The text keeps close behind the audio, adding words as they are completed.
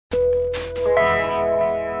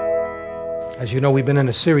As you know, we've been in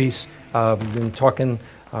a series, we've been talking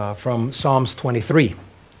from Psalms 23.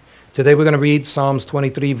 Today we're going to read Psalms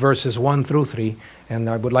 23 verses 1 through 3, and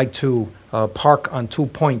I would like to park on 2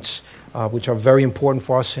 points which are very important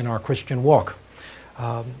for us in our Christian walk.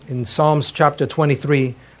 In Psalms chapter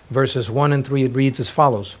 23, verses 1 and 3, it reads as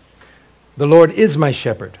follows. The Lord is my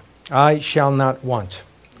shepherd, I shall not want.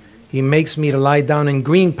 He makes me to lie down in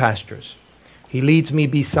green pastures. He leads me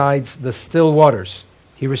beside the still waters.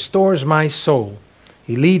 He restores my soul.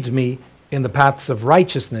 He leads me in the paths of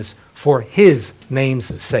righteousness for His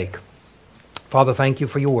name's sake. Father, thank you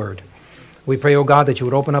for your word. We pray, O God, that you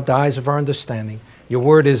would open up the eyes of our understanding. Your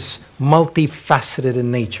word is multifaceted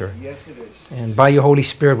in nature. Yes, it is. And by your Holy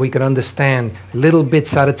Spirit, we can understand little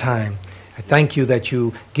bits at a time. I thank you that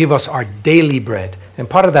you give us our daily bread. And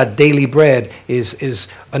part of that daily bread is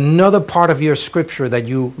another part of your scripture that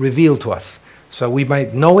you reveal to us, so we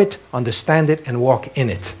might know it, understand it, and walk in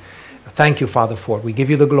it. Thank you, Father, for it. We give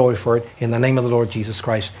you the glory for it. In the name of the Lord Jesus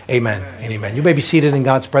Christ, amen and amen. You may be seated in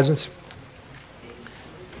God's presence.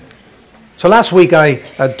 So last week I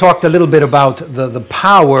talked a little bit about the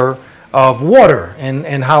power of water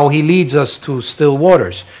and how He leads us to still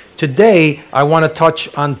waters. Today I want to touch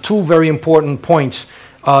on 2 very important points.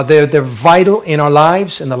 They're vital in our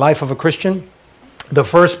lives, in the life of a Christian. The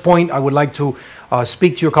first point I would like to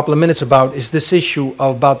speak to you a couple of minutes about is this issue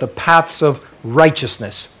about the paths of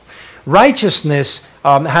righteousness. Righteousness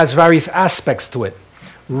has various aspects to it.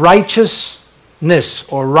 Righteousness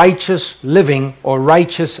or righteous living or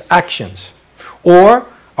righteous actions or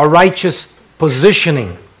a righteous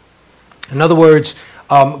positioning. In other words,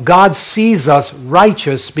 God sees us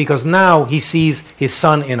righteous because now He sees His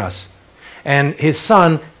Son in us. And His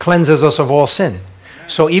Son cleanses us of all sin.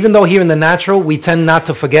 So even though here in the natural we tend not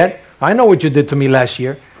to forget, I know what you did to me last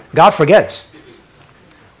year. God forgets.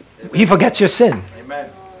 He forgets your sin. Amen.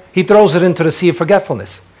 He throws it into the sea of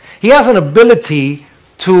forgetfulness. He has an ability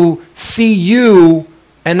to see you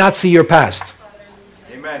and not see your past.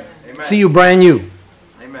 Amen. Amen. See you brand new.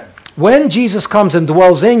 Amen. When Jesus comes and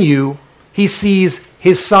dwells in you, He sees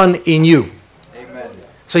His Son in you. Amen.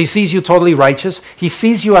 So He sees you totally righteous. He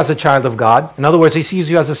sees you as a child of God. In other words, He sees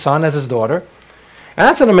you as a son, as His daughter. And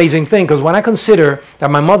that's an amazing thing, because when I consider that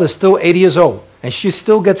my mother's still 80 years old, and she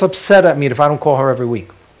still gets upset at me if I don't call her every week.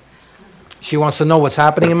 She wants to know what's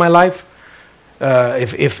happening in my life.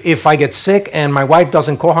 If I get sick and my wife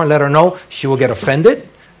doesn't call her and let her know, she will get offended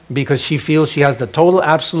because she feels she has the total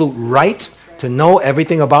absolute right to know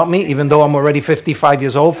everything about me, even though I'm already 55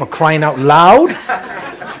 years old, for crying out loud.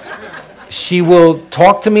 She will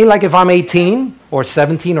talk to me like if I'm 18 or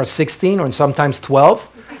 17 or 16 or sometimes 12.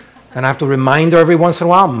 And I have to remind her every once in a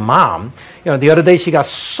while, Mom, the other day she got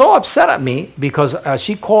so upset at me because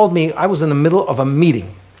she called me. I was in the middle of a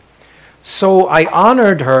meeting. So I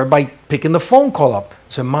honored her by picking the phone call up.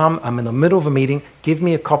 I said, Mom, I'm in the middle of a meeting. Give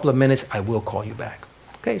me a couple of minutes. I will call you back.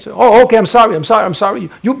 Okay, so, okay, I'm sorry.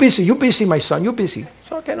 You're busy, my son, you're busy.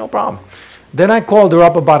 So, okay, no problem. Then I called her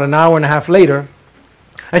up about an hour and a half later.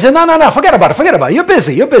 I said, no, forget about it.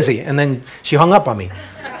 You're busy. And then she hung up on me.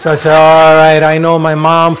 So I said, all right, I know my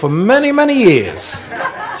mom for many, many years.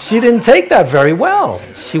 She didn't take that very well.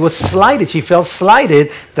 She was slighted. She felt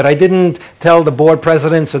slighted that I didn't tell the board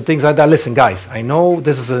presidents and things like that. Listen, guys, I know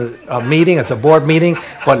this is a meeting, it's a board meeting,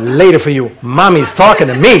 but later for you, Mommy's talking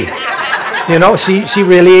to me.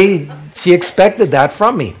 She expected that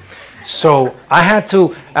from me. So I had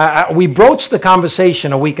to, we broached the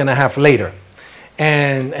conversation a week and a half later.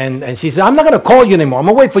 And she said, I'm not going to call you anymore. I'm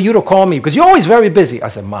going to wait for you to call me because you're always very busy. I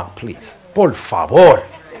said, Mom, please. Por favor.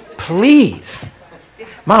 Please.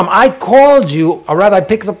 Mom, I called you, or rather I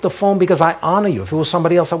picked up the phone because I honor you. If it was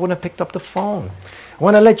somebody else, I wouldn't have picked up the phone. I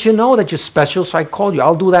want to let you know that you're special, so I called you.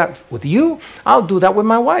 I'll do that with you. I'll do that with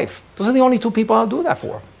my wife. Those are the only 2 people I'll do that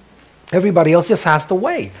for. Everybody else just has to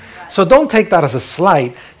wait. So don't take that as a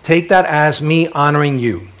slight. Take that as me honoring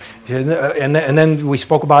you. And then we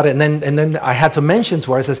spoke about it, and then I had to mention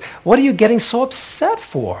to her, I says, what are you getting so upset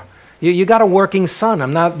for? You got a working son.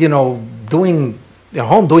 I'm not, doing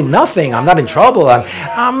home doing nothing. I'm not in trouble.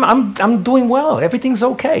 I'm doing well. Everything's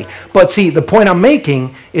okay. But see, the point I'm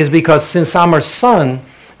making is because since I'm her son,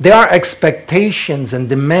 there are expectations and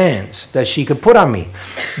demands that she could put on me.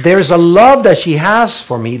 There's a love that she has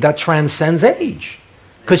for me that transcends age.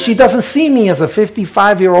 Because she doesn't see me as a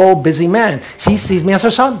 55-year-old busy man. She sees me as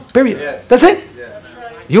her son, period. Yes. That's it. Yes.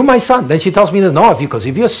 You're my son. Then she tells me to know because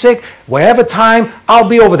if you're sick, whatever time, I'll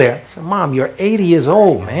be over there. I said, Mom, you're 80 years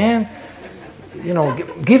old, man.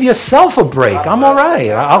 Give yourself a break. I'm all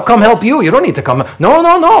right. I'll come help you. You don't need to come.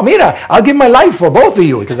 No. Mira, I'll give my life for both of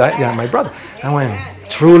you because my brother. I went,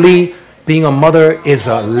 truly, being a mother is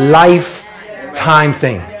a life time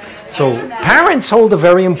thing. So parents hold a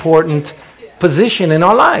very important position in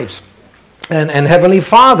our lives. And Heavenly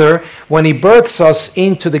Father, when He births us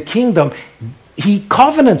into the kingdom, He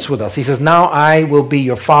covenants with us. He says, now I will be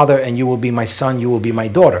your father and you will be my son, you will be my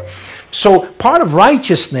daughter. So part of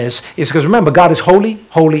righteousness is because remember, God is holy,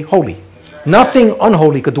 holy, holy. Nothing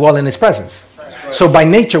unholy could dwell in His presence. So by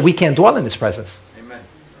nature, we can't dwell in His presence.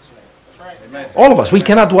 All of us, we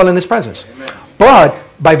cannot dwell in His presence. But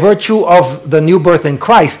by virtue of the new birth in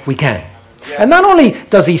Christ, we can. And not only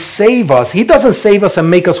does He save us, He doesn't save us and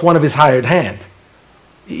make us one of His hired hand.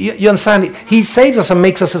 You understand? He saves us and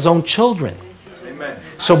makes us His own children.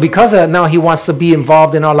 So because of that, now He wants to be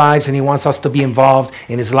involved in our lives and He wants us to be involved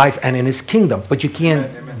in His life and in His kingdom. But you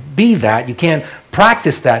can't be that, you can't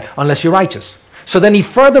practice that unless you're righteous. So then He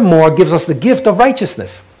furthermore gives us the gift of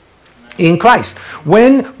righteousness in Christ.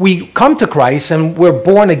 When we come to Christ and we're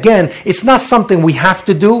born again, it's not something we have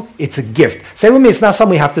to do, it's a gift. Say with me, it's not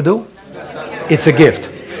something we have to do, it's a gift.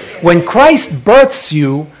 When Christ births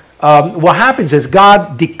you, what happens is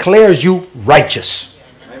God declares you righteous.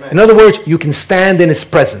 In other words, you can stand in His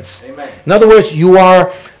presence. In other words, you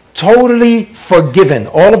are totally forgiven.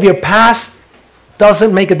 All of your past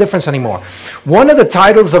doesn't make a difference anymore. One of the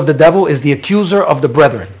titles of the devil is the accuser of the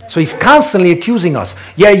brethren. So he's constantly accusing us.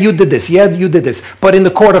 Yeah, you did this. Yeah, you did this. But in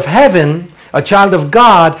the court of heaven, a child of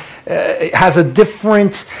God has a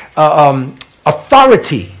different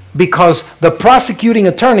authority, because the prosecuting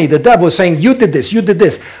attorney, the devil, is saying, you did this, you did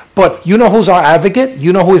this. But you know who's our advocate?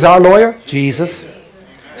 You know who is our lawyer? Jesus.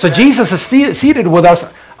 So Jesus is seated with us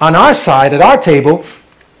on our side at our table.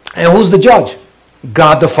 And who's the judge?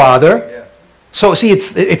 God the Father. So see,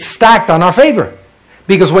 it's stacked on our favor.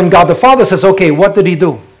 Because when God the Father says, okay, what did He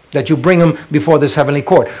do that you bring Him before this heavenly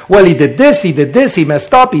court? Well, He did this, He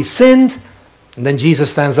messed up, He sinned. And then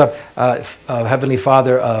Jesus stands up, Heavenly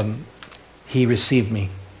Father, He received me.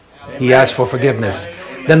 Amen. He asked for forgiveness.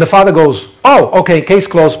 Amen. Then the Father goes, oh, okay, case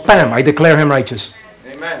closed, bam, I declare him righteous.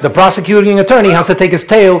 Amen. The prosecuting attorney has to take his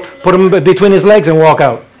tail, put him between his legs and walk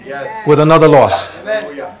out with another loss.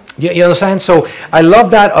 Amen. You understand? So I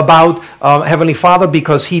love that about Heavenly Father,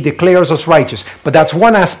 because He declares us righteous. But that's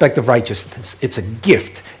one aspect of righteousness. It's a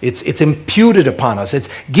gift. It's imputed upon us. It's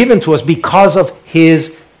given to us because of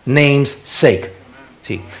His name's sake.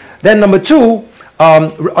 See. Then number two,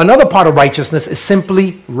 another part of righteousness is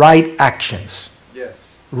simply right actions. Yes.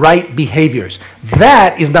 Right behaviors.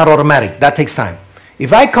 That is not automatic. That takes time.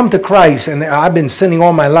 If I come to Christ and I've been sinning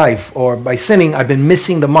all my life, or by sinning I've been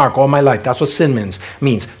missing the mark all my life. That's what sin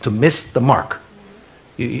means, to miss the mark.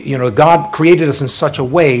 You know, God created us in such a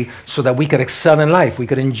way so that we could excel in life. We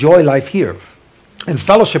could enjoy life here and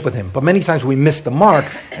fellowship with Him. But many times we miss the mark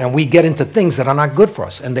and we get into things that are not good for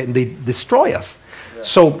us, and they destroy us. Yeah.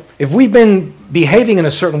 So if we've been behaving in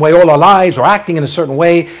a certain way all our lives, or acting in a certain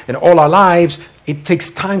way in all our lives, it takes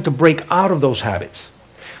time to break out of those habits.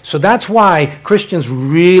 So that's why Christians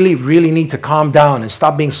really, really need to calm down and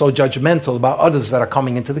stop being so judgmental about others that are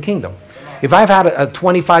coming into the kingdom. If I've had a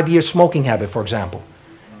 25-year smoking habit, for example,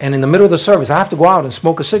 and in the middle of the service I have to go out and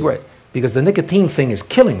smoke a cigarette because the nicotine thing is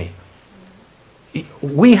killing me,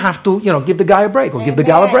 we have to, give the guy a break, or give the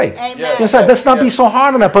gal a break. Yes. Let's not be so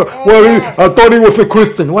hard on that person. Well, I thought he was a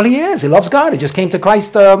Christian. Well, he is. He loves God. He just came to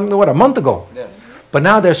Christ, a month ago. Yes. But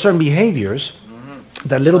now there are certain behaviors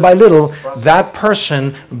that little by little, that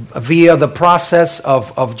person, via the process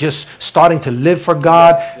of just starting to live for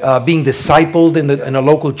God, being discipled in a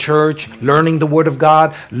local church, learning the Word of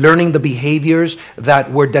God, learning the behaviors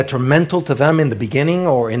that were detrimental to them in the beginning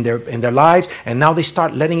or in their lives, and now they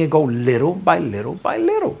start letting it go little by little by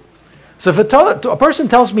little. So if a person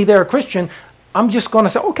tells me they're a Christian, I'm just going to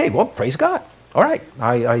say, okay, well, praise God. All right,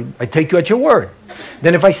 I take you at your word.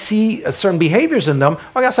 Then if I see certain behaviors in them,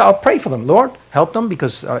 I guess I'll pray for them. Lord, help them,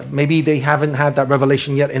 because maybe they haven't had that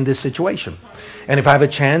revelation yet in this situation. And if I have a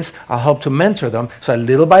chance, I'll help to mentor them so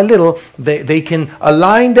little by little they can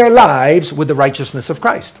align their lives with the righteousness of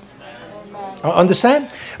Christ.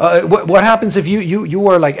 Understand? What happens if you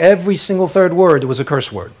were like every single third word was a curse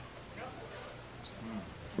word?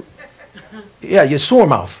 Yeah, your sore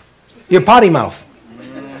mouth, your potty mouth.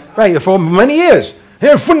 Right, for many years.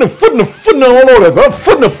 Here, footing all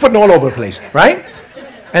over the place, right?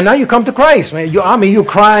 And now you come to Christ, man. You're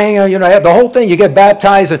crying, the whole thing. You get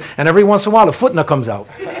baptized, and every once in a while, a footnote comes out.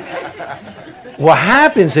 What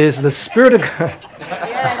happens is the Spirit of God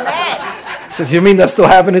says, you mean that's still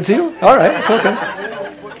happening to you? All right, it's okay.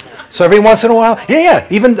 So every once in a while,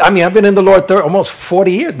 even, I've been in the Lord almost 40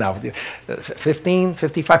 years now, 15,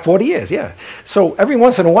 55, 40 years, yeah. So every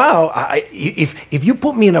once in a while, if you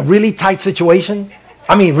put me in a really tight situation,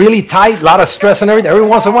 I mean, really tight, a lot of stress and everything. Every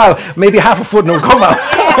once in a while, maybe half a foot and it'll come out.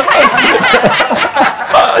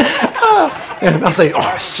 And I'll say,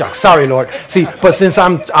 oh, shucks, sorry, Lord. See, but since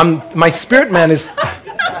my spirit man is...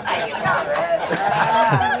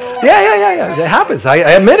 Yeah. It happens. I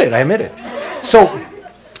admit it. So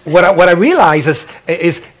what I realize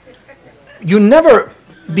is you never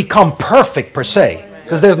become perfect per se,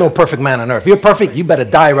 because there's no perfect man on earth. If you're perfect, you better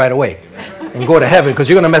die right away and go to heaven, because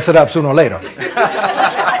you're going to mess it up sooner or later.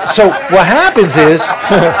 So what happens is,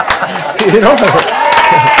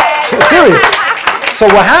 serious. So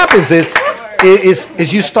what happens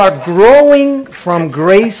is you start growing from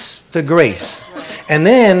grace to grace. And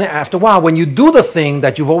then, after a while, when you do the thing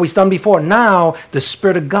that you've always done before, now the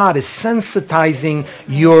Spirit of God is sensitizing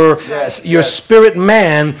your spirit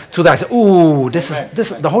man to that. Ooh, this is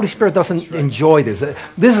the Holy Spirit doesn't enjoy this.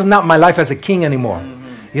 This is not my life as a king anymore.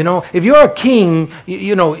 You know, if you're a king,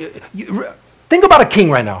 think about a king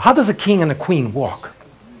right now. How does a king and a queen walk?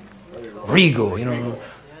 Regal,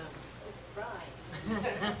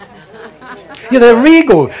 Yeah, they're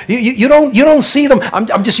regal. You don't see them.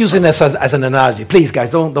 I'm just using this as an analogy. Please,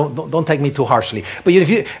 guys, don't take me too harshly. But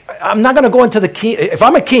I'm not going to go into the king. If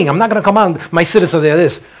I'm a king, I'm not going to come on my citizens there.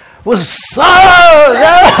 This what's up?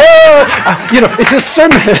 It's just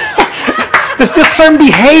certain. There's just certain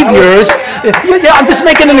behaviors. Yeah, I'm just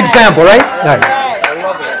making an example, right?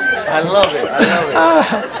 I love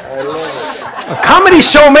it. A comedy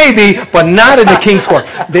show maybe, but not in the King's Court.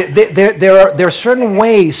 There are certain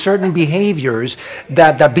ways, certain behaviors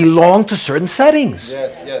that belong to certain settings.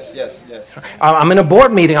 Yes. I'm in a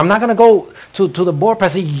board meeting. I'm not going to go to the board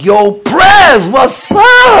president, yo, Prez, what's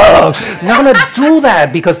up? I'm not going to do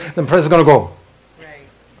that, because the president's going to go. Right.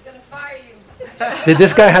 He's going to fire you. Did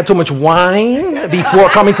this guy have too much wine before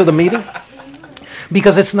coming to the meeting?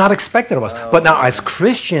 Because it's not expected of us. But now as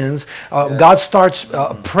Christians, God starts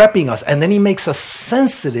prepping us, and then he makes us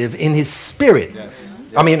sensitive in his spirit.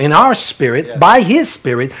 I mean, in our spirit, by his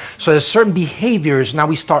spirit. So there's certain behaviors now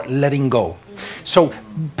we start letting go. So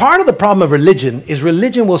part of the problem of religion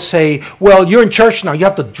will say, well, you're in church now, you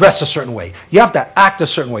have to dress a certain way. You have to act a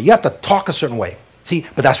certain way. You have to talk a certain way. See,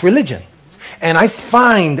 but that's religion. And I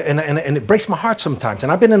find, and it breaks my heart sometimes,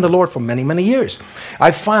 and I've been in the Lord for many, many years,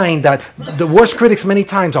 I find that the worst critics many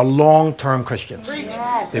times are long-term Christians.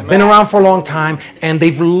 They've been around for a long time, and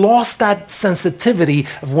they've lost that sensitivity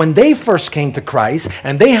of when they first came to Christ,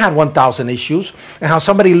 and they had 1,000 issues, and how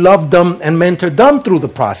somebody loved them and mentored them through the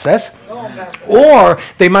process. Or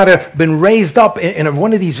they might have been raised up in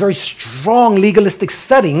one of these very strong legalistic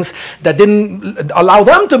settings that didn't allow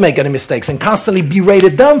them to make any mistakes and constantly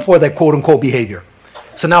berated them for their quote-unquote behavior.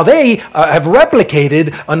 So now they have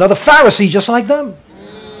replicated another Pharisee just like them.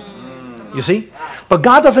 You see? But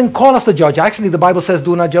God doesn't call us to judge. Actually, the Bible says,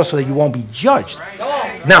 do not judge so that you won't be judged.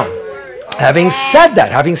 Now, having said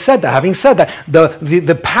that,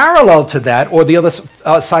 the parallel to that, or the other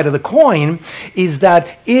side of the coin, is that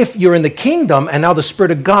if you're in the kingdom and now the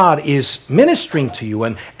Spirit of God is ministering to you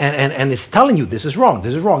and is telling you this is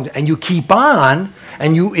wrong, and you keep on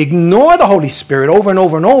and you ignore the Holy Spirit over and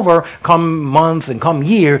over and over, come month and come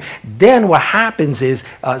year, then what happens is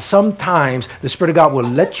sometimes the Spirit of God will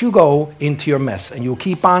let you go into your mess, and you'll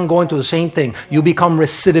keep on going to the same thing. You become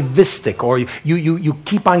recidivistic, or you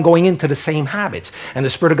keep on going into the same habits, and the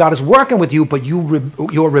Spirit of God is working with you, but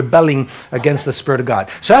you're rebelling against the Spirit of God.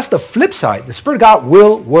 So that's the flip side. The Spirit of God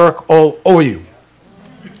will work all over you.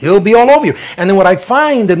 He'll be all over you. And then what I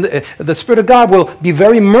find, the Spirit of God will be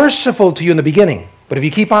very merciful to you in the beginning. But if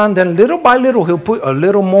you keep on, then little by little, he'll put a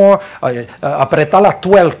little more, apretar las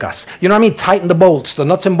tuercas. You know what I mean? Tighten the bolts, the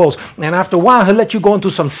nuts and bolts. And after a while, he'll let you go into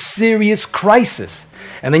some serious crisis.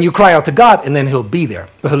 And then you cry out to God, and then he'll be there.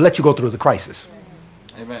 But he'll let you go through the crisis.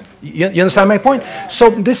 Amen. You understand my point?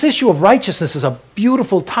 So this issue of righteousness is a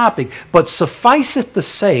beautiful topic, but suffice it to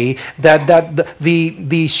say that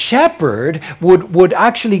the shepherd would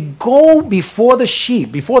actually go before the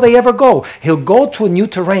sheep, before they ever go. He'll go to a new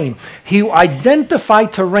terrain. He'll identify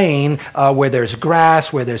terrain where there's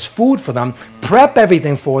grass, where there's food for them, prep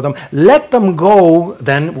everything for them, let them go.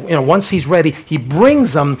 Then, once he's ready, he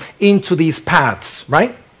brings them into these paths,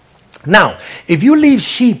 right? Now, if you leave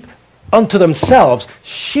sheep unto themselves,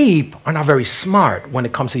 sheep are not very smart when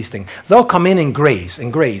it comes to these things. They'll come in and graze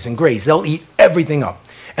and graze and graze. They'll eat everything up.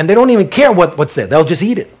 And they don't even care what's there. They'll just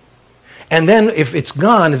eat it. And then if it's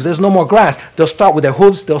gone, if there's no more grass, they'll start with their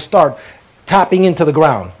hooves, they'll start tapping into the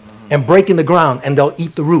ground and breaking the ground, and they'll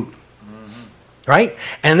eat the root. Right?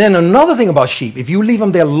 And then another thing about sheep, if you leave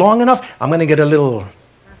them there long enough, I'm going to get a little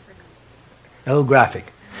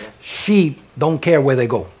graphic. Sheep don't care where they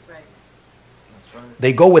go.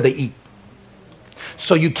 They go where they eat.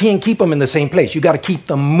 So you can't keep them in the same place. You got to keep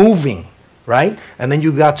them moving, right? And then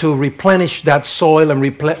you got to replenish that soil and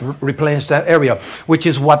replenish that area, which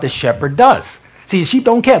is what the shepherd does. See, sheep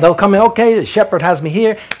don't care. They'll come in, okay, the shepherd has me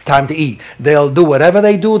here, time to eat. They'll do whatever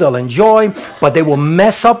they do, they'll enjoy, but they will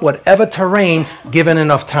mess up whatever terrain given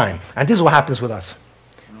enough time. And this is what happens with us.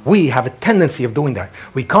 We have a tendency of doing that.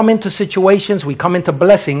 We come into situations, we come into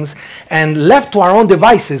blessings, and left to our own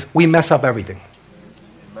devices, we mess up everything.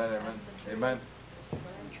 Amen, amen, amen.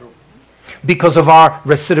 True. Because of our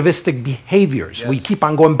recidivistic behaviors. Yes. We keep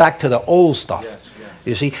on going back to the old stuff. Yes, yes.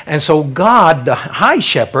 You see? And so God, the high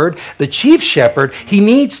shepherd, the chief shepherd, he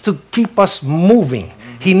needs to keep us moving.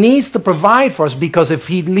 He needs to provide for us, because if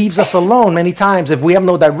he leaves us alone many times, if we have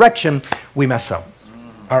no direction, we mess up.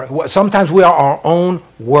 Sometimes we are our own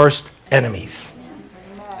worst enemies.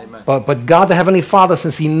 Amen. But God the Heavenly Father,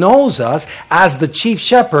 since he knows us as the chief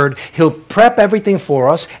shepherd, he'll prep everything for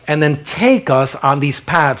us and then take us on these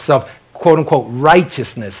paths of quote-unquote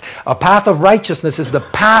righteousness. A path of righteousness is the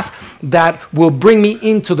path that will bring me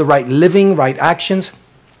into the right living, right actions.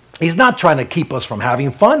 He's not trying to keep us from having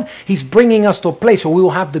fun. He's bringing us to a place where we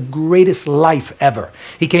will have the greatest life ever.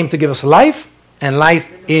 He came to give us life and life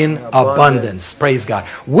in abundance. Praise God.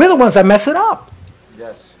 We're the ones that mess it up.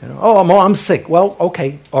 Yes. You know, oh, I'm sick. Well,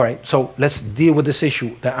 okay, all right. So let's deal with this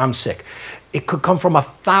issue that I'm sick. It could come from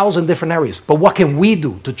 1,000 different areas. But what can we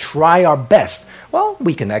do to try our best? Well,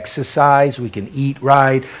 we can exercise. We can eat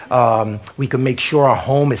right. We can make sure our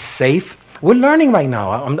home is safe. We're learning right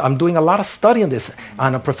now. I'm doing a lot of study on this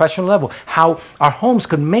on a professional level, how our homes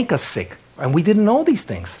could make us sick. And we didn't know these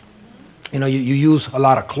things. You know, you use a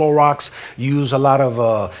lot of Clorox, you use a lot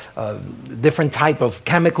of different type of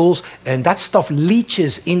chemicals, and that stuff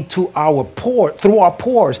leaches into our through our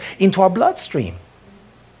pores, into our bloodstream.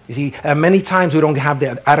 You see, many times we don't have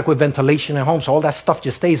the adequate ventilation at home, so all that stuff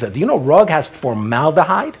just stays there. Do you know rug has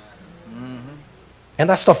formaldehyde? And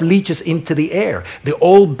that stuff leaches into the air. The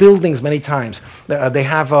old buildings, many times, they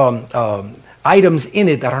have items in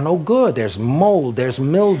it that are no good. There's mold, there's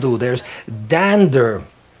mildew, there's dander.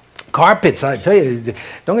 Carpets, I tell you,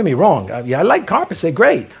 don't get me wrong. I like carpets, they're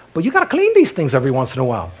great. But you got to clean these things every once in a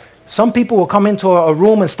while. Some people will come into a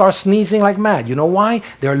room and start sneezing like mad. You know why?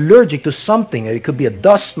 They're allergic to something. It could be a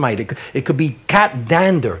dust mite. It could be cat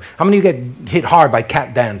dander. How many of you get hit hard by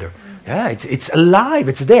cat dander? Yeah, it's alive.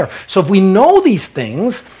 It's there. So if we know these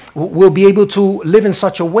things, we'll be able to live in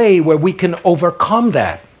such a way where we can overcome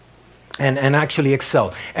that. And actually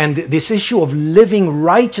excel. And this issue of living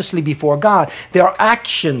righteously before God, there are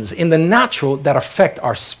actions in the natural that affect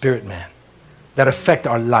our spirit, man, that affect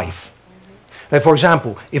our life. Like, for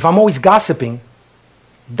example, if I'm always gossiping,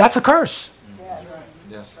 that's a curse.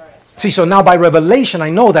 Yes. See, so now by revelation,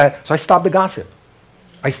 I know that, so I stop the gossip.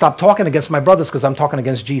 I stop talking against my brothers because I'm talking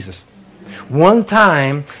against Jesus. One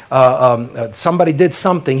time, somebody did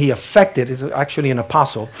something, he affected, he's actually an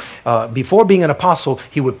apostle. Before being an apostle,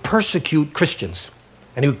 he would persecute Christians.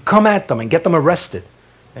 And he would come at them and get them arrested.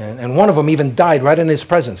 And one of them even died right in his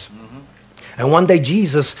presence. And one day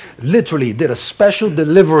Jesus literally did a special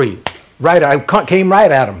delivery. Came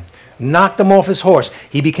right at him. Knocked him off his horse.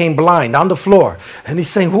 He became blind on the floor. And he's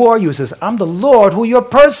saying, who are you? He says, I'm the Lord who you're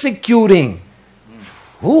persecuting.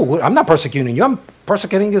 Who? I'm not persecuting you. I'm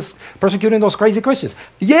persecuting those crazy Christians.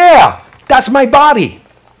 Yeah, that's my body.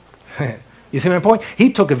 You see my point?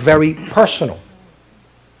 He took it very personal.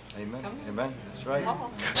 Amen. Amen. That's right.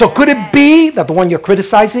 So could it be that the one you're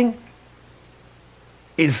criticizing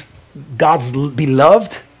is God's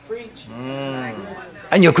beloved? Preach.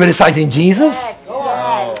 And you're criticizing Jesus?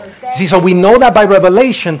 Yes. See, so we know that by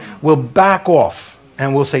revelation, we'll back off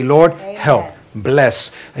and we'll say, Lord, help.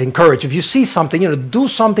 Bless, encourage. If you see something, do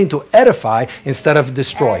something to edify instead of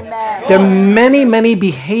destroy. Amen. There are many, many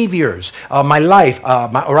behaviors. My life,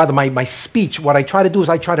 or rather my speech, what I try to do is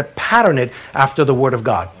I try to pattern it after the Word of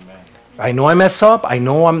God. Amen. I know I mess up. I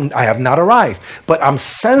know I have not arrived. But I'm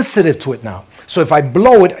sensitive to it now. So if I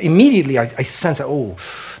blow it, immediately I sense that,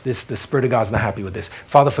 the Spirit of God's not happy with this.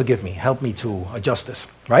 Father, forgive me. Help me to adjust this.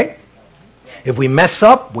 Right? If we mess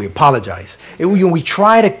up, we apologize. We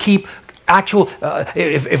try to keep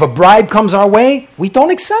if a bribe comes our way, we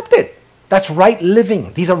don't accept it. That's right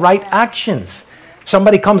living. These are right actions.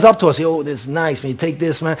 Somebody comes up to us, this is nice. When you take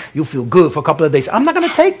this, man, you feel good for a couple of days. I'm not going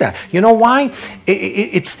to take that. You know why?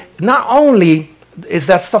 It's not only is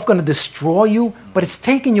that stuff going to destroy you, but it's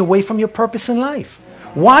taking you away from your purpose in life.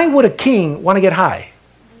 Why would a king want to get high?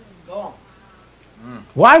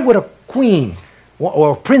 Why would a queen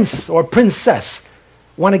or a prince or a princess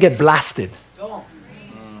want to get blasted?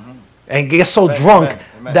 And get so drunk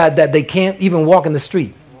that they can't even walk in the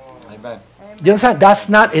street. Amen. You understand? That's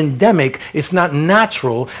not endemic. It's not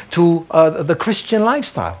natural to the Christian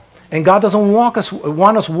lifestyle. And God doesn't want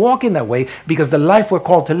us walking that way, because the life we're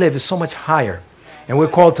called to live is so much higher. And we're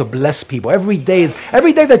called to bless people. Every day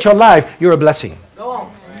that you're alive, you're a blessing.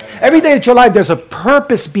 Every day that you're alive, there's a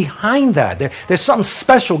purpose behind that. There's something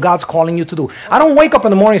special God's calling you to do. I don't wake up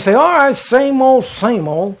in the morning and say, all right, same old, same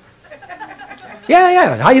old.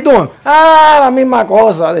 Yeah, how you doing? La misma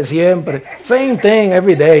cosa de siempre. Same thing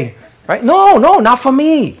every day. Right? No, not for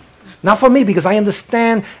me. Not for me, because I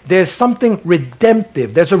understand there's something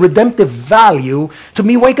redemptive. There's a redemptive value to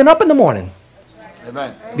me waking up in the morning.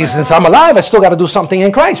 Amen. Because since I'm alive, I still got to do something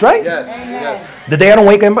in Christ, right? Yes. The day I don't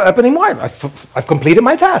wake up anymore, I've completed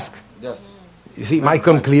my task. Yes. You see, I've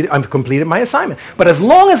completed my assignment. But as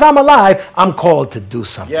long as I'm alive, I'm called to do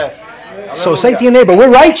something. Yes. So say to your neighbor,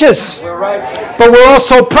 we're righteous. We're righteous. But we're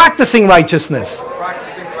also practicing righteousness.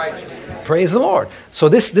 Practicing righteousness. Praise the Lord. So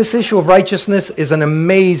this issue of righteousness is an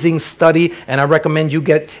amazing study, and I recommend you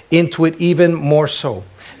get into it even more so.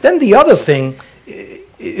 Then the other thing,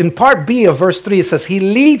 in part B of verse 3, it says, he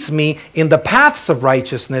leads me in the paths of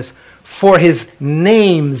righteousness for his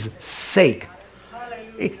name's sake.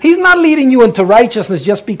 He's not leading you into righteousness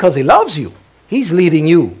just because he loves you. He's leading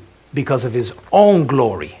you because of his own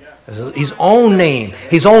glory, his own name,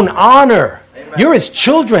 his own honor. Amen. You're his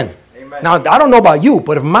children. Amen. Now, I don't know about you,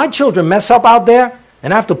 but if my children mess up out there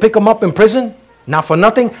and I have to pick them up in prison, not for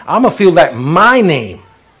nothing, I'm going to feel that my name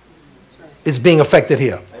is being affected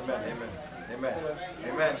here.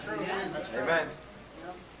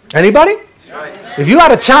 Anybody? Right. If you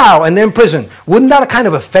had a child and they're in prison, wouldn't that kind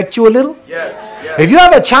of affect you a little? Yes. If you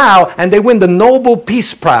have a child and they win the Nobel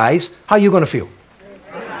Peace Prize, how are you going to feel?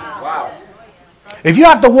 Wow. If you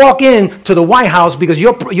have to walk in to the White House because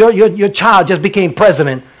your child just became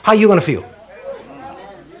president, how are you going to feel?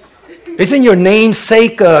 Isn't your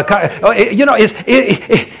namesake,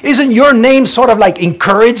 isn't your name sort of like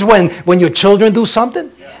encouraged when your children do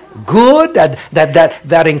something good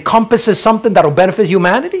that encompasses something that will benefit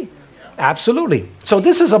humanity? Absolutely. So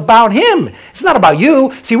this is about him. It's not about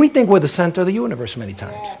you. See, we think we're the center of the universe many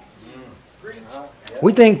times.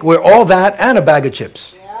 We think we're all that and a bag of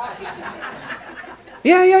chips.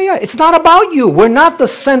 Yeah. It's not about you. We're not the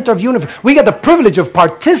center of the universe. We get the privilege of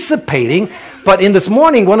participating. But in this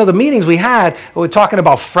morning, one of the meetings we had, we were talking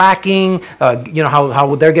about fracking,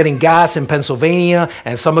 how they're getting gas in Pennsylvania,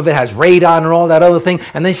 and some of it has radon and all that other thing.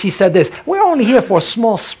 And then she said this, we're only here for a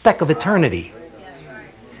small speck of eternity.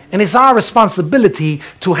 And it's our responsibility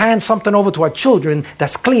to hand something over to our children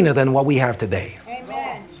that's cleaner than what we have today.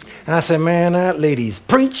 Amen. And I said, man, that lady's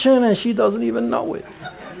preaching and she doesn't even know it.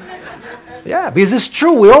 Yeah, because it's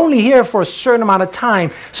true. We're only here for a certain amount of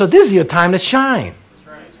time. So this is your time to shine.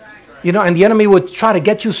 You know, and the enemy would try to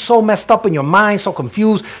get you so messed up in your mind, so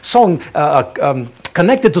confused, so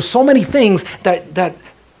connected to so many things that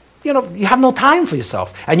you have no time for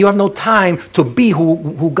yourself. And you have no time to be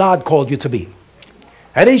who God called you to be.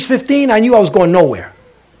 At age 15, I knew I was going nowhere,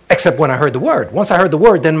 except when I heard the word. Once I heard the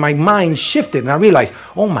word, then my mind shifted, and I realized,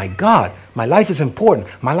 oh my God, my life is important.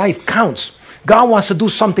 My life counts. God wants to do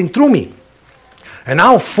something through me. And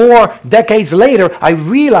now 4 decades later, I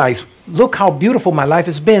realize, look how beautiful my life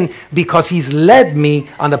has been, because he's led me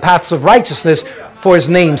on the paths of righteousness for his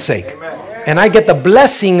name's sake. And I get the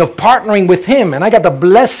blessing of partnering with him, and I get the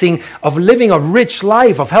blessing of living a rich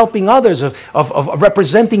life, of helping others, of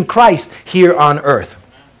representing Christ here on earth.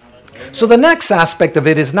 So the next aspect of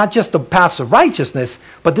it is not just the paths of righteousness,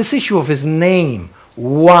 but this issue of his name.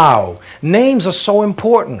 Wow. Names are so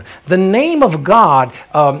important. The name of God,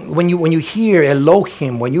 when you hear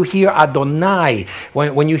Elohim, when you hear Adonai,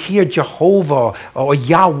 when you hear Jehovah or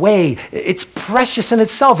Yahweh, it's precious in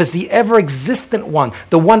itself. It's the ever-existent one,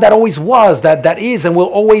 the one that always was, that is and will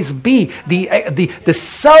always be, the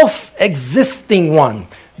self-existing one,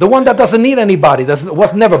 the one that doesn't need anybody,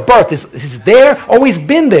 was never birthed, is there, always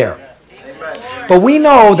been there. But we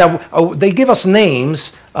know that they give us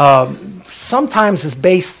names. Sometimes it's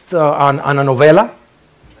based on a novela.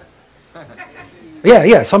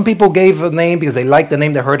 Yeah. Some people gave a name because they liked the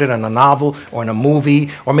name, they heard it in a novel or in a movie,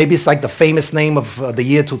 or maybe it's like the famous name of the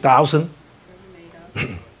year 2000.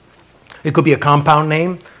 It could be a compound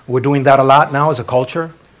name. We're doing that a lot now as a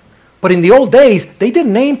culture. But in the old days, they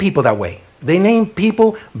didn't name people that way. They named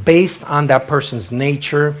people based on that person's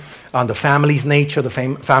nature, on the family's nature, the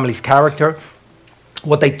family's character,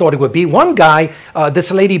 what they thought it would be. One guy, this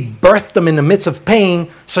lady birthed him in the midst of pain,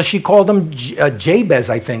 so she called him Jabez,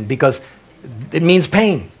 I think, because it means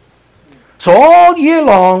pain. So all year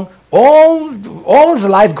long, all his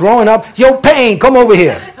life growing up, yo, Pain, come over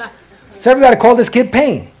here. So everybody called this kid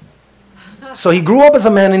Pain. So he grew up as a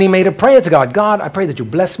man and he made a prayer to God. God, I pray that you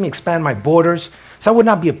bless me, expand my borders, so I would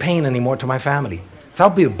not be a pain anymore to my family. So I'll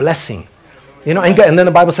be a blessing. You know, and then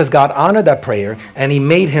the Bible says God honored that prayer and he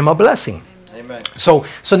made him a blessing. Amen. So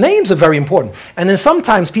names are very important. And then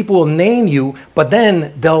sometimes people will name you, but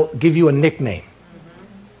then they'll give you a nickname.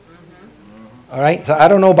 All right? So I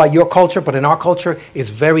don't know about your culture, but in our culture, it's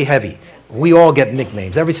very heavy. We all get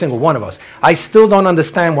nicknames, every single one of us. I still don't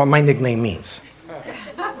understand what my nickname means.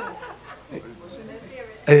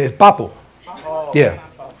 It's Papo. Yeah.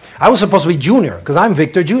 I was supposed to be Junior because I'm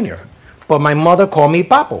Victor Jr., but my mother called me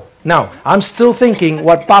Papo. Now, I'm still thinking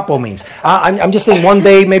what Papo means. I'm just saying one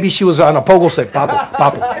day maybe she was on a pogo stick. Papo,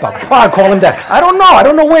 Papo, Papo. Oh, I call him that. I don't know. I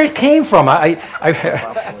don't know where it came from. I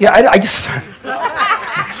just...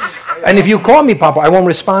 And if you call me Papo, I won't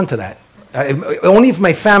respond to that. Only if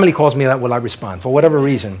my family calls me that will I respond, for whatever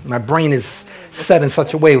reason. My brain is set in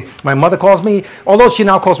such a way. My mother calls me, although she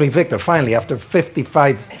now calls me Victor, finally, after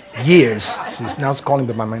 55 years, she's now calling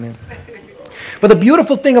me by my name. But the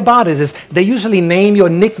beautiful thing about it is they usually name your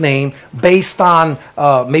nickname based on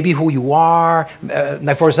maybe who you are.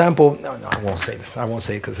 Like for example, no, I won't say this. I won't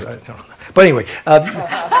say it because I don't know. But anyway,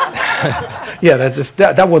 yeah,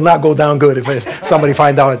 that will not go down good if somebody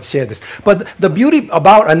find out and share this. But the beauty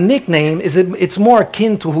about a nickname is it's more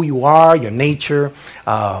akin to who you are, your nature,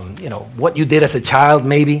 what you did as a child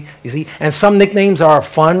maybe, you see. And some nicknames are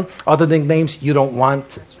fun. Other nicknames you don't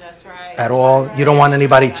want at all. You don't want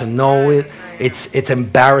anybody to know it. It's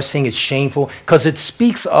embarrassing, it's shameful, because it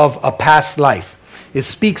speaks of a past life. It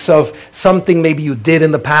speaks of something maybe you did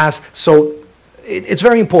in the past. So it's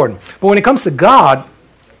very important. But when it comes to God,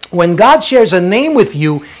 when God shares a name with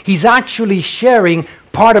you, he's actually sharing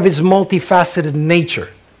part of his multifaceted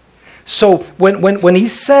nature. So when he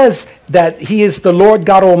says that he is the Lord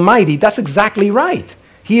God Almighty, that's exactly right.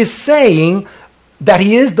 He is saying that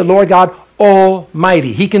he is the Lord God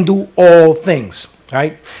Almighty. He can do all things.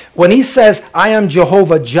 Right? When he says, I am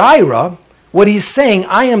Jehovah Jireh, what he's saying,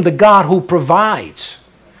 I am the God who provides.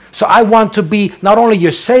 So I want to be not only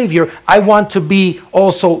your Savior, I want to be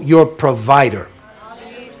also your provider.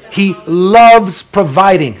 He loves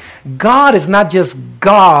providing. God is not just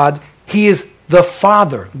God, he is the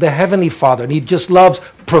Father, the Heavenly Father, and he just loves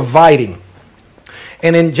providing.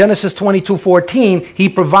 And in Genesis 22:14, he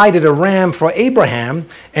provided a ram for Abraham.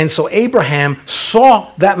 And so Abraham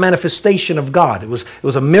saw that manifestation of God. It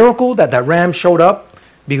was a miracle that ram showed up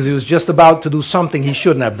because he was just about to do something he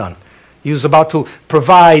shouldn't have done. He was about to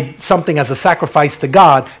provide something as a sacrifice to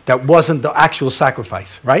God that wasn't the actual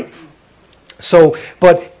sacrifice, right? So,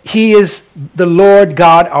 but he is the Lord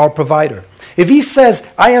God, our provider. If he says,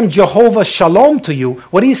 I am Jehovah Shalom to you,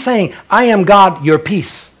 what he's saying, I am God, your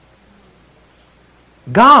peace.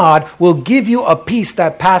 God will give you a peace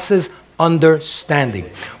that passes understanding.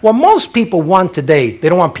 What most people want today, they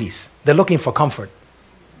don't want peace. They're looking for comfort.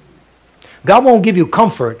 God won't give you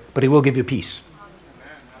comfort, but he will give you peace.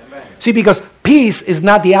 Amen. See, because peace is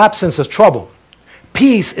not the absence of trouble.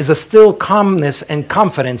 Peace is a still calmness and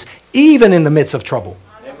confidence, even in the midst of trouble.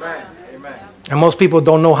 Amen. Amen. And most people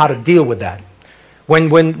don't know how to deal with that. When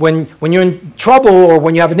you're in trouble or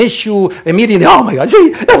when you have an issue, immediately, oh my God,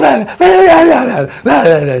 see?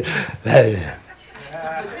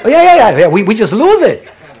 Yeah. We just lose it.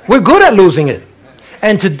 We're good at losing it.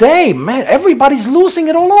 And today, man, everybody's losing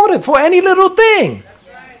it all over for any little thing.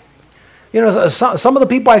 You know, some of the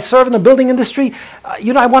people I serve in the building industry,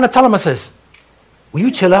 I want to tell them, I says, will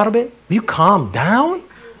you chill out a bit? Will you calm down?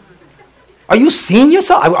 Are you seeing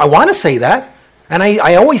yourself? I want to say that. And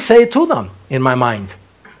I always say it to them in my mind.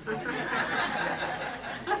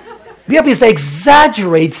 Because they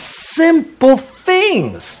exaggerate simple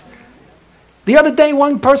things. The other day,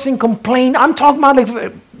 one person complained, I'm talking about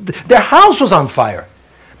like their house was on fire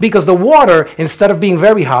because the water, instead of being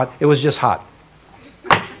very hot, it was just hot.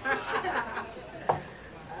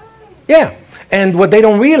 Yeah. And what they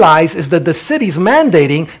don't realize is that the city's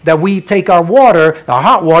mandating that we take our water, our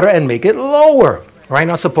hot water, and make it lower. Right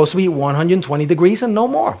now it's supposed to be 120 degrees and no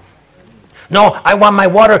more. No, I want my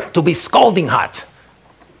water to be scalding hot.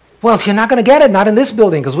 Well, you're not going to get it, not in this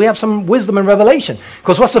building, because we have some wisdom and revelation.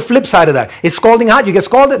 Because what's the flip side of that? It's scalding hot, you get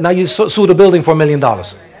scalded, now you sue the building for $1 million.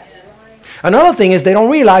 Another thing is they don't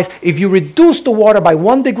realize if you reduce the water by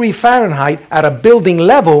 1 degree Fahrenheit at a building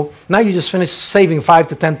level, now you just finished saving $5,000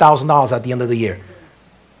 to $10,000 at the end of the year.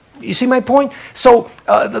 You see my point? So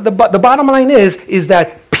the bottom line is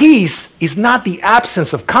that peace is not the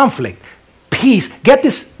absence of conflict. Peace, get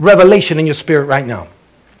this revelation in your spirit right now.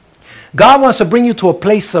 God wants to bring you to a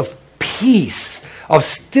place of peace, of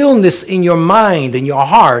stillness in your mind and your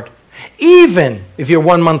heart, even if you're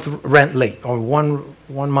 1 month rent late or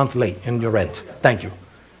one month late in your rent. Thank you.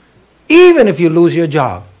 Even if you lose your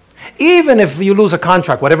job, even if you lose a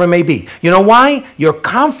contract, whatever it may be. You know why? You're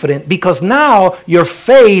confident because now your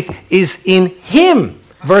faith is in Him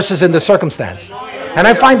versus in the circumstance. And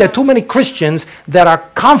I find that too many Christians that are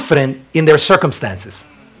confident in their circumstances.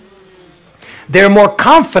 They're more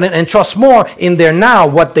confident and trust more in their now,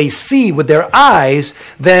 what they see with their eyes,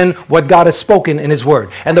 than what God has spoken in His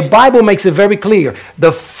Word. And the Bible makes it very clear.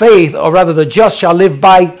 The faith, or rather the just shall live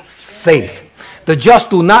by faith. The just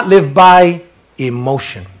do not live by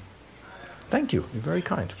emotion. Thank you. You're very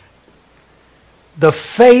kind.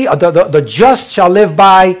 The just shall live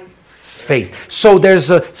by faith. So there's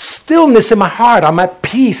a stillness in my heart. I'm at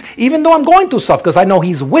peace, even though I'm going through stuff, because I know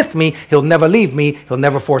He's with me. He'll never leave me. He'll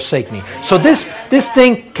never forsake me. So this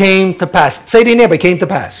thing came to pass. Say to your neighbor, it came to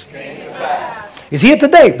pass. He's here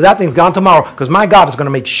today, but that thing's gone tomorrow, because my God is going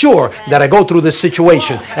to make sure that I go through this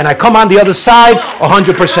situation and I come on the other side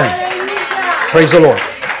 100%. Praise the Lord.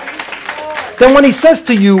 Then when He says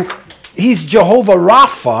to you, He's Jehovah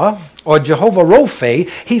Rapha or Jehovah Rophe,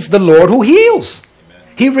 He's the Lord who heals.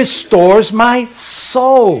 He restores my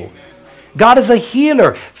soul. God is a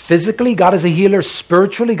healer. Physically, God is a healer.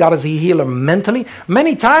 Spiritually, God is a healer mentally.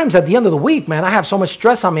 Many times at the end of the week, man, I have so much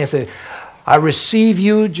stress on me. I say, I receive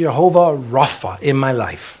you, Jehovah Rapha, in my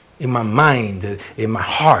life, in my mind, in my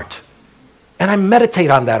heart. And I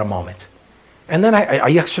meditate on that a moment. And then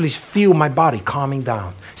I actually feel my body calming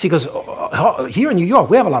down. See, because here in New York,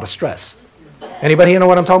 we have a lot of stress. Anybody here know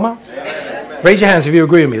what I'm talking about? Raise your hands if you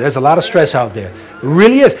agree with me. There's a lot of stress out there. It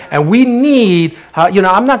really is. And we need,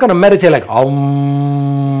 I'm not going to meditate like,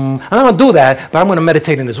 I'm not going to do that, but I'm going to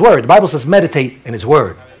meditate in His Word. The Bible says meditate in His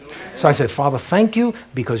Word. So I said, Father, thank you,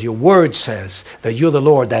 because your Word says that you're the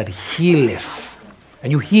Lord that healeth.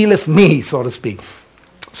 And you healeth me, so to speak.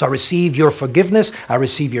 So I receive your forgiveness. I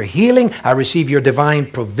receive your healing. I receive your divine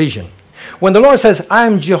provision. When the Lord says, I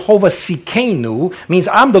am Jehovah Sikenu, means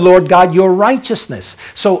I'm the Lord God, your righteousness.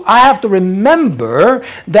 So I have to remember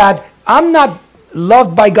that I'm not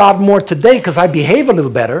loved by God more today because I behave a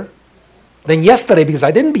little better than yesterday because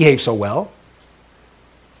I didn't behave so well.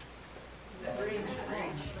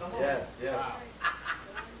 Yes, yes.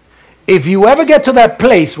 If you ever get to that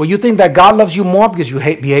place where you think that God loves you more because you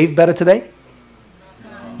behave better today,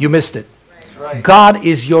 you missed it. Right. God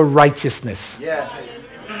is your righteousness. Yes.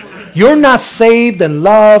 You're not saved and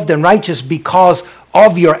loved and righteous because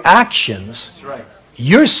of your actions. That's right.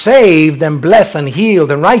 You're saved and blessed and healed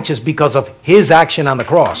and righteous because of His action on the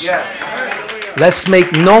cross. Yes. Let's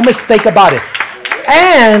make no mistake about it.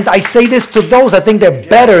 And I say this to those that think they're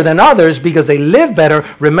better than others because they live better.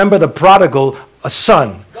 Remember the prodigal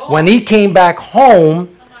son. When he came back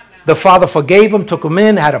home, the father forgave him, took him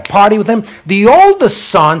in, had a party with him. The oldest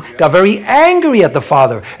son got very angry at the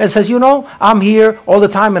father and says, I'm here all the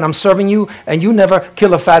time and I'm serving you and you never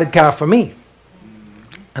kill a fatted calf for me.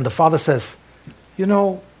 And the father says,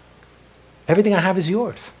 everything I have is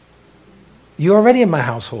yours. You're already in my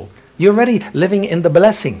household. You're already living in the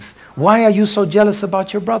blessings. Why are you so jealous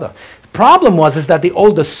about your brother? The problem is that the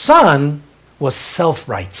oldest son was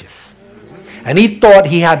self-righteous. And he thought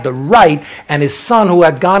he had the right, and his son who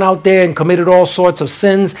had gone out there and committed all sorts of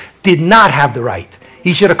sins did not have the right.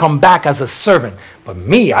 He should have come back as a servant. But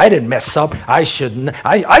me, I didn't mess up. You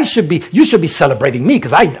should be celebrating me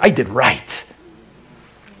because I did right.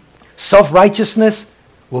 Self-righteousness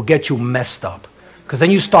will get you messed up. Because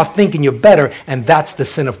then you start thinking you're better, and that's the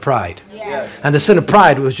sin of pride. Yes. And the sin of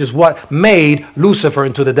pride was just what made Lucifer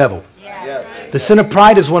into the devil. Yes. The sin of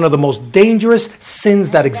pride is one of the most dangerous sins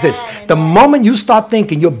that exist. The moment you start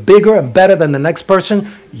thinking you're bigger and better than the next person,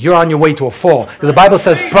 you're on your way to a fall. The Bible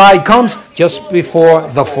says pride comes just before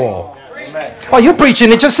the fall. Amen. Oh, you're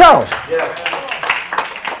preaching it yourself. Yes.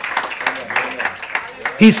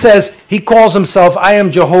 He says, he calls himself, I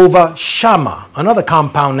am Jehovah Shammah, another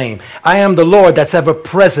compound name. I am the Lord that's ever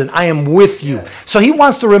present. I am with you. So he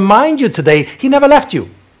wants to remind you today, he never left you.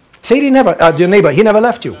 Say to your neighbor, he never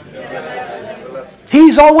left you.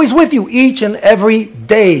 He's always with you each and every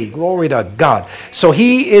day. Glory to God. So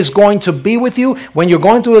he is going to be with you when you're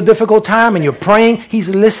going through a difficult time and you're praying. He's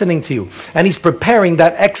listening to you. And he's preparing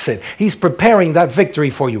that exit. He's preparing that victory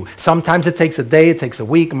for you. Sometimes it takes a day, it takes a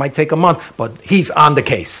week, it might take a month, but he's on the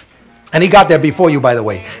case. And he got there before you, by the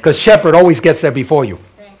way, because Shepherd always gets there before you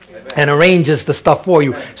and arranges the stuff for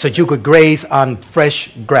you so that you could graze on fresh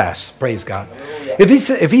grass. Praise God.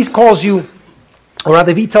 If he calls you, or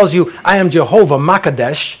rather, if he tells you, I am Jehovah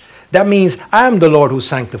Makadesh, that means I am the Lord who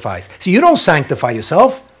sanctifies. So you don't sanctify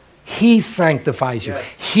yourself. He sanctifies you.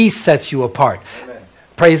 Yes. He sets you apart. Amen.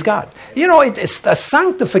 Praise God. You know, it's a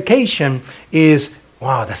sanctification is,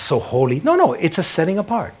 wow, that's so holy. No, it's a setting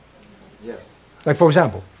apart. Yes. Like, for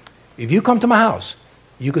example, if you come to my house,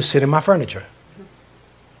 you could sit in my furniture.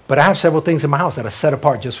 But I have several things in my house that are set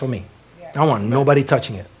apart just for me. I don't want nobody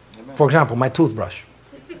touching it. For example, my toothbrush.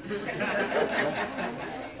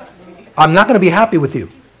 I'm not going to be happy with you.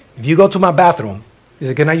 If you go to my bathroom, you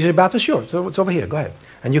say, can I use your bathroom? Sure. So it's over here. Go ahead.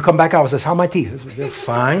 And you come back out and says, how are my teeth? They're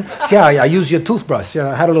fine. Yeah, I use your toothbrush.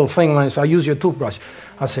 I had a little thing like, so I use your toothbrush.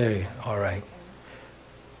 I say, all right.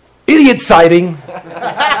 Idiot sighting.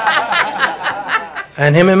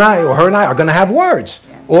 And him and I, or her and I, are going to have words.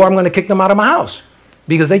 Or I'm going to kick them out of my house.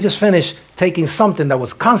 Because they just finished taking something that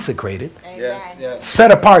was consecrated, Yes.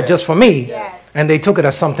 set apart just for me, Yes. and they took it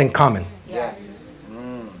as something common. Yes.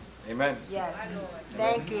 Amen. Yes.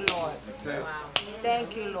 Thank you, Lord. That's it.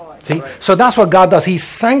 Thank you, Lord. See? So that's what God does. He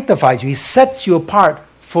sanctifies you. He sets you apart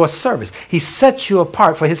for service. He sets you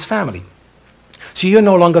apart for his family. So you're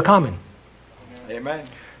no longer common. Amen.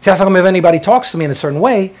 See, that's how come if anybody talks to me in a certain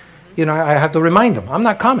way, you know, I have to remind them, I'm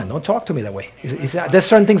not common. Don't talk to me that way. There's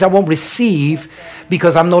certain things I won't receive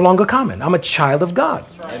because I'm no longer common. I'm a child of God.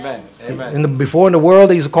 Amen. Amen. Before in the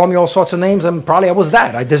world, they used to call me all sorts of names, and probably I was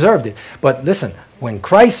that. I deserved it. But listen, when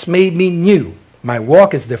Christ made me new, my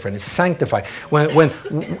walk is different. It's sanctified.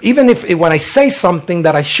 When I say something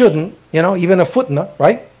that I shouldn't, you know, even a footnote,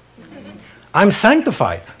 right? I'm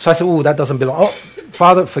sanctified. So I say, "Ooh, that doesn't belong." Oh,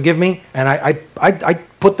 Father, forgive me, and I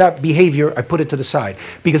put that behavior, I put it to the side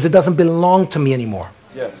because it doesn't belong to me anymore.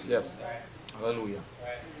 Yes. Hallelujah.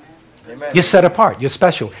 Amen. You're set apart. You're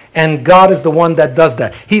special. And God is the one that does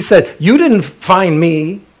that. He said, you didn't find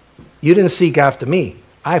me. You didn't seek after me.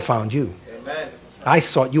 I found you. Amen. I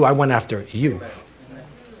sought you. I went after you.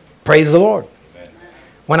 Praise the Lord.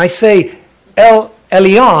 When I say El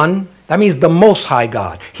Elyon, that means the Most High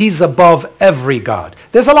God. He's above every God.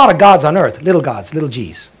 There's a lot of gods on earth, little gods, little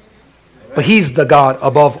g's. But he's the God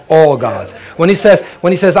above all gods. When he says,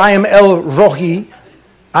 I am El Rohi,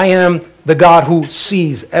 I am the God who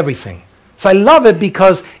sees everything. So I love it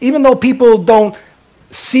because even though people don't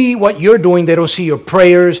see what you're doing, they don't see your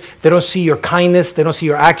prayers, they don't see your kindness, they don't see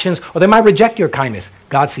your actions, or they might reject your kindness.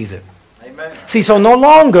 God sees it. Amen. See, so no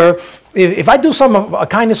longer, if I do a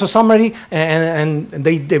kindness for somebody and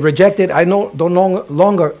they reject it, I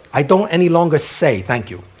don't any longer say thank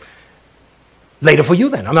you. Later for you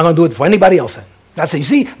then. I'm not going to do it for anybody else then. That's it. You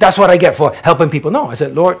see, that's what I get for helping people. No, I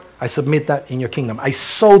said, Lord, I submit that in your kingdom. I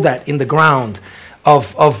sow that in the ground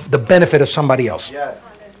of the benefit of somebody else. Yes.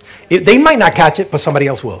 They might not catch it, but somebody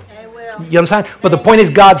else will. They will. You understand? But the point is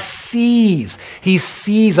God sees. He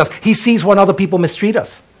sees us. He sees when other people mistreat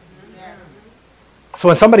us. So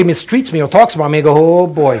when somebody mistreats me or talks about me, I go, oh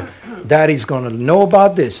boy, Daddy's going to know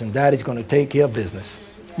about this and Daddy's going to take care of business.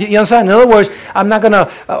 You understand? In other words, I'm not going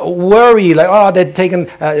to worry like, oh, they're taking,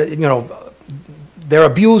 they're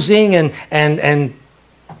abusing and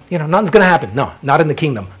nothing's going to happen. No, not in the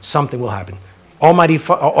kingdom. Something will happen.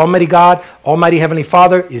 Almighty God, Almighty Heavenly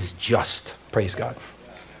Father is just. Praise God.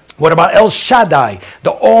 What about El Shaddai,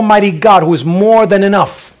 the Almighty God who is more than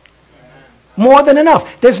enough? More than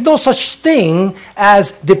enough. There's no such thing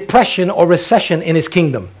as depression or recession in his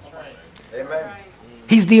kingdom. Amen.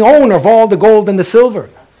 He's the owner of all the gold and the silver.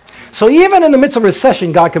 So even in the midst of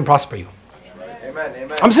recession, God can prosper you. Amen.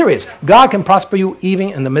 Amen. I'm serious. God can prosper you even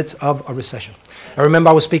in the midst of a recession. I remember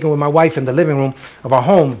I was speaking with my wife in the living room of our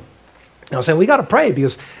home. And I was saying, we got to pray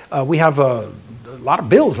because we have a lot of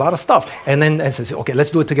bills, a lot of stuff. And then I said, okay, let's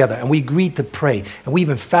do it together. And we agreed to pray. And we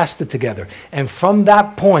even fasted together. And from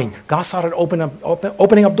that point, God started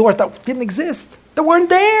opening up doors that didn't exist. That weren't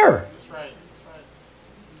there.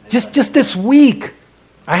 Just this week,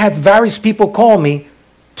 I had various people call me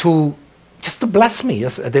to bless me.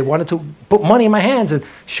 Yes, they wanted to put money in my hands and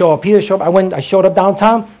show up here, show up. I showed up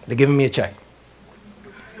downtown. They're giving me a check.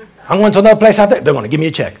 I'm going to another place out there. They're going to give me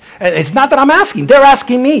a check. And it's not that I'm asking. They're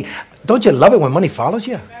asking me. Don't you love it when money follows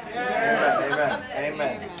you? Amen.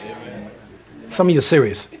 Amen. Some of you are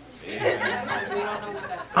serious.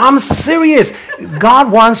 I'm serious.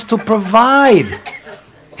 God wants to provide.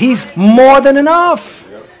 He's more than enough.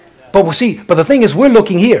 But the thing is, we're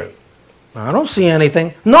looking here. I don't see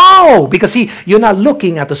anything. No, because you're not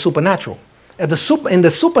looking at the supernatural. In the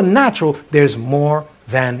supernatural, there's more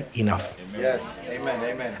than enough. Yes. Amen.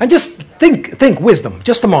 Amen. And just think wisdom,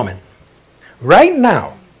 just a moment. Right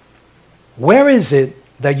now, where is it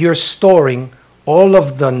that you're storing all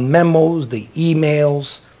of the memos, the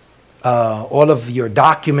emails, all of your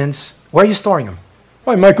documents? Where are you storing them?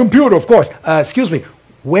 Oh, in my computer, of course. Excuse me.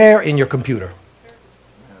 Where in your computer?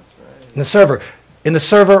 That's right. In the server. In the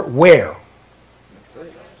server, where?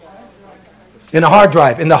 In a hard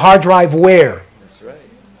drive. In the hard drive where? That's right.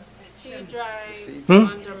 C drive Hmm?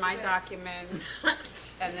 under my documents,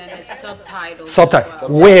 and then it's subtitled. Subtitle.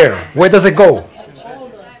 Where? Where does it go?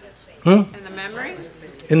 In the memory?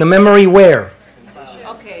 In the memory where?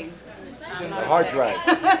 Okay. Just the hard drive.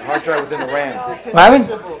 The hard drive within the RAM. What happened?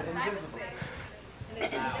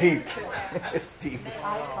 Deep. It's deep.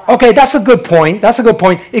 Okay, that's a good point. That's a good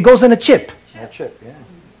point. It goes in a chip. That chip, yeah.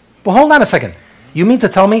 But hold on a second. You mean to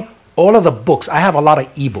tell me all of the books, I have a lot of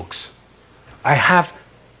e-books. I have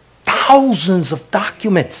thousands of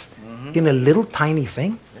documents in a little tiny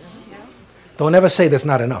thing? Don't ever say there's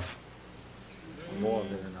not enough. It's more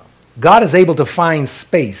than enough. God is able to find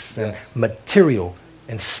space and material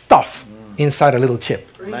and stuff inside a little chip.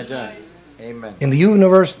 Imagine that. Amen. In the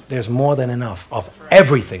universe, there's more than enough of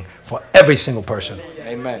everything for every single person.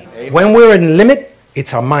 Amen. Amen. When we're in limit,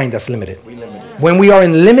 it's our mind that's limited. We limit it. When we are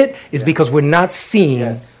in limit, it's because we're not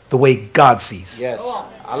seeing the way God sees. Yes.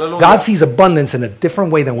 Hallelujah. God sees abundance in a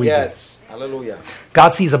different way than we do. Yes. Hallelujah.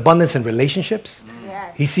 God sees abundance in relationships.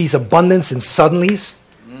 Yes. He sees abundance in suddenlies.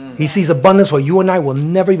 He sees abundance where you and I will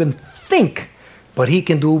never even think, but He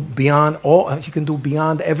can do beyond all. He can do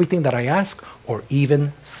beyond everything that I ask or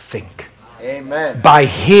even think. Amen. By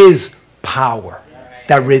His power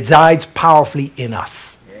that resides powerfully in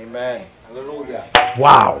us. Amen. Hallelujah.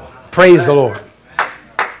 Wow. Praise the Lord.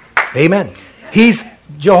 Amen. He's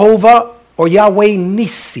Jehovah or Yahweh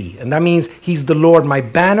Nissi, and that means He's the Lord my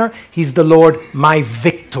banner. He's the Lord my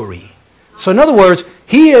victory. So in other words,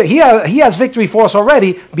 He has victory for us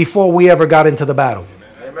already before we ever got into the battle.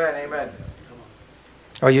 Amen. Amen.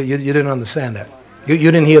 Oh, you didn't understand that. You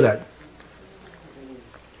didn't hear that.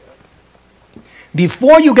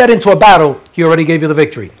 Before you get into a battle, He already gave you the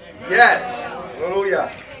victory. Yes.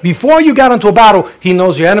 Hallelujah. Before you got into a battle, He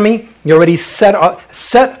knows your enemy. He already set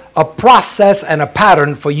a process and a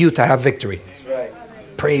pattern for you to have victory. That's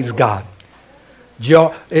right. Praise God.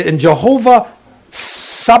 In Jehovah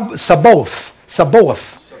Sabaoth,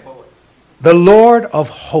 the Lord of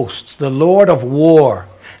hosts, the Lord of war.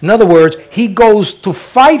 In other words, He goes to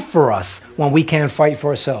fight for us when we can't fight for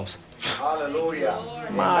ourselves. Hallelujah.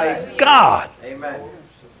 My God. Amen.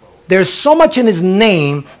 There's so much in His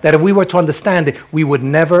name that if we were to understand it, we would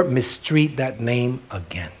never mistreat that name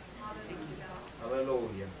again.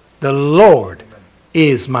 Hallelujah. The Lord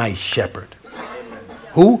is my shepherd.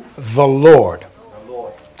 Who? The Lord. The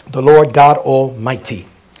Lord. The Lord God Almighty.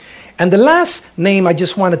 And the last name I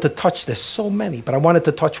just wanted to touch, there's so many, but I wanted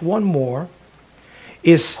to touch one more,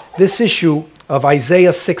 is this issue of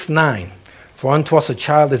Isaiah 6:9. For unto us a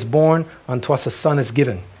child is born, unto us a son is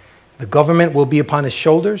given. The government will be upon His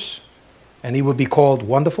shoulders, and He will be called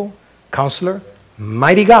Wonderful, Counselor,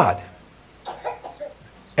 Mighty God,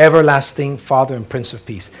 Everlasting Father and Prince of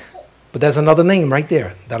Peace. But there's another name right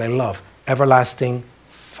there that I love, Everlasting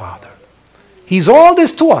Father. He's all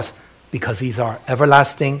this to us because He's our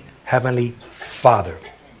everlasting Heavenly Father.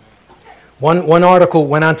 One article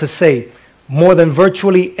went on to say, more than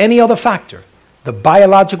virtually any other factor, the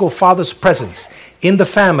biological father's presence in the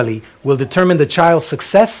family will determine the child's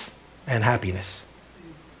success and happiness.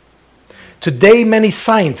 Today, many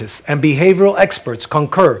scientists and behavioral experts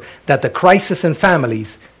concur that the crisis in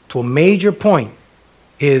families, to a major point,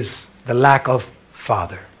 is the lack of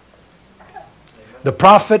father. The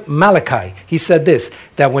prophet Malachi, he said this,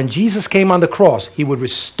 that when Jesus came on the cross, He would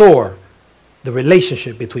restore the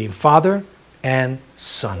relationship between father and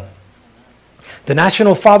son. The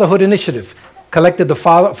National Fatherhood Initiative collected the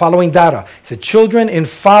following data. It said children in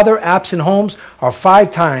father-absent homes are 5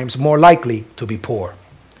 times more likely to be poor.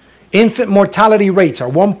 Infant mortality rates are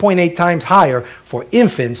 1.8 times higher for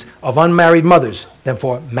infants of unmarried mothers than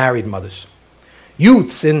for married mothers.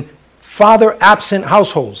 Youths in father-absent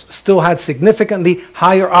households still had significantly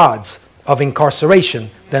higher odds of incarceration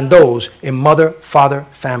than those in mother-father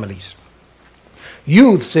families.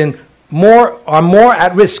 Youths are more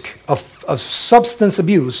at risk of substance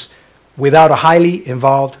abuse without a highly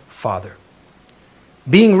involved father.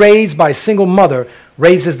 Being raised by a single mother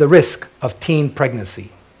raises the risk of teen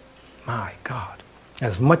pregnancy. My God.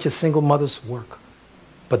 As much as single mothers work.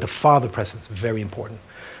 But the father presence is very important.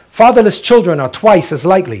 Fatherless children are twice as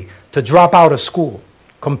likely to drop out of school.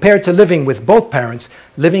 Compared to living with both parents,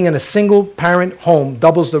 living in a single parent home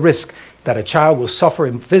doubles the risk that a child will suffer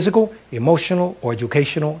in physical, emotional, or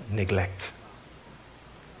educational neglect.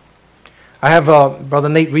 I have Brother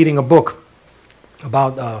Nate reading a book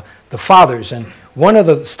about the fathers, and one of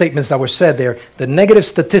the statements that were said there, the negative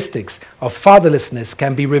statistics of fatherlessness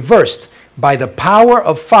can be reversed by the power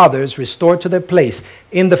of fathers restored to their place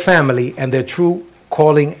in the family and their true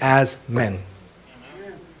calling as men.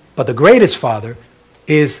 But the greatest father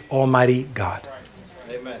is Almighty God.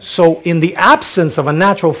 So in the absence of a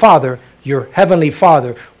natural father, your heavenly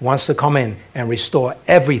Father wants to come in and restore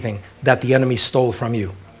everything that the enemy stole from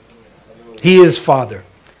you. He is Father.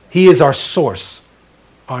 He is our source,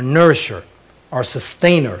 our nourisher, our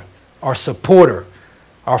sustainer, our supporter,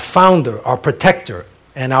 our founder, our protector,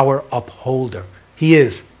 and our upholder. He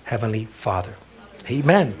is Heavenly Father.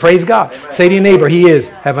 Amen. Praise God. Amen. Say to your neighbor, He is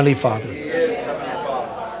Heavenly Father. He is Heavenly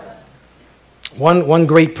Father. One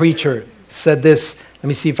great preacher said this. Let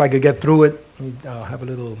me see if I could get through it. I'll have a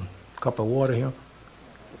little cup of water here.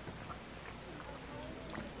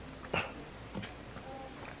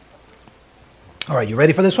 All right, you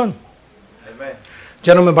ready for this one? Amen.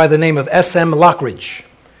 Gentleman by the name of S.M. Lockridge,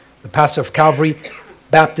 the pastor of Calvary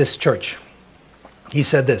Baptist Church. He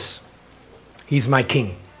said this: He's my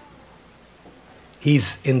king.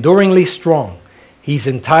 He's enduringly strong. He's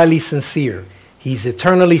entirely sincere. He's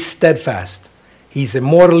eternally steadfast. He's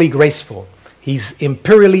immortally graceful. He's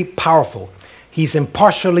imperially powerful. He's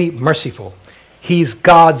impartially merciful. He's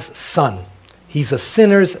God's son. He's a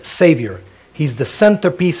sinner's savior. He's the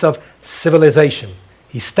centerpiece of civilization.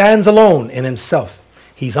 He stands alone in himself.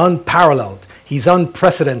 He's unparalleled. He's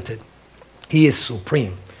unprecedented. He is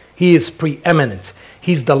supreme. He is preeminent.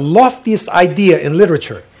 He's the loftiest idea in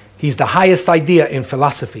literature. He's the highest idea in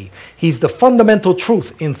philosophy. He's the fundamental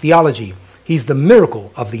truth in theology. He's the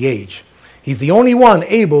miracle of the age. He's the only one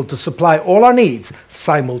able to supply all our needs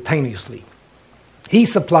simultaneously. He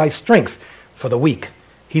supplies strength for the weak.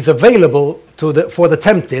 He's available for the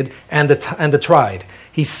tempted and the tried.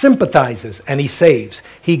 He sympathizes and he saves.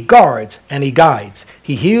 He guards and he guides.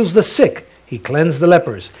 He heals the sick. He cleanses the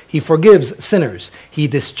lepers. He forgives sinners. He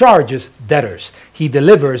discharges debtors. He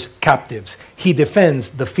delivers captives. He defends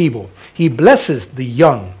the feeble. He blesses the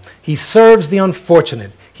young. He serves the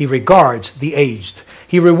unfortunate. He regards the aged.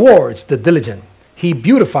 He rewards the diligent. He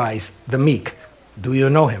beautifies the meek. Do you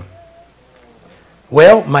know him?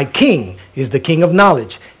 Well, my king is the king of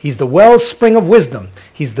knowledge. He's the wellspring of wisdom.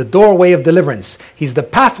 He's the doorway of deliverance. He's the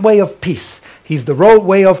pathway of peace. He's the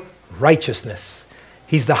roadway of righteousness.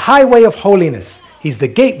 He's the highway of holiness. He's the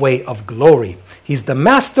gateway of glory. He's the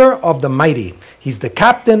master of the mighty. He's the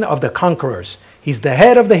captain of the conquerors. He's the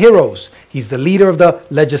head of the heroes. He's the leader of the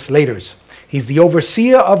legislators. He's the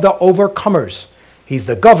overseer of the overcomers. He's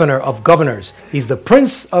the governor of governors. He's the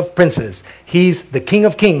prince of princes. He's the king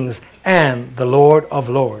of kings and the Lord of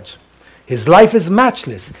lords. His life is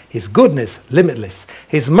matchless. His goodness limitless.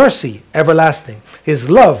 His mercy everlasting. His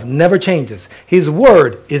love never changes. His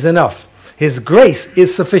word is enough. His grace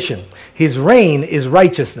is sufficient. His reign is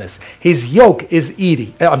righteousness. His yoke is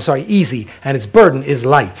easy, and his burden is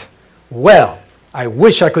light. Well, I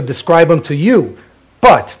wish I could describe him to you,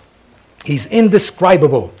 but he's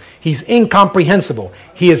indescribable. He's incomprehensible.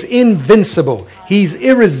 He is invincible. He's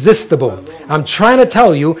irresistible. I'm trying to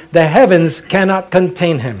tell you, the heavens cannot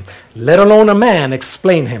contain him, let alone a man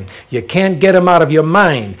explain him. You can't get him out of your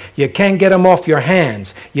mind. You can't get him off your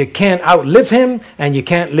hands. You can't outlive him, and you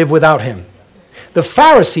can't live without him. The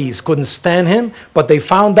Pharisees couldn't stand him, but they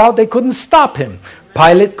found out they couldn't stop him.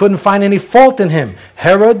 Pilate couldn't find any fault in him.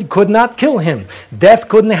 Herod could not kill him. Death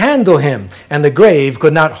couldn't handle him, and the grave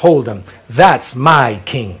could not hold him. That's my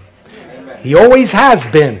king. He always has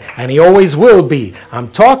been, and he always will be.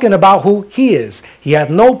 I'm talking about who he is. He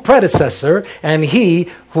had no predecessor, and he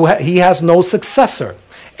has no successor.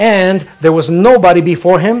 And there was nobody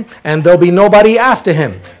before him, and there'll be nobody after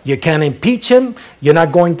him. You can't impeach him.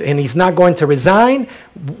 And he's not going to resign.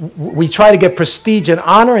 We try to get prestige and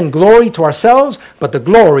honor and glory to ourselves, but the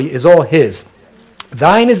glory is all his.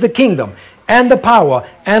 Thine is the kingdom and the power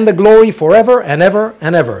and the glory forever and ever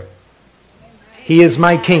and ever. He is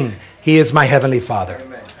my king. He is my heavenly Father.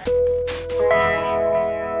 Amen.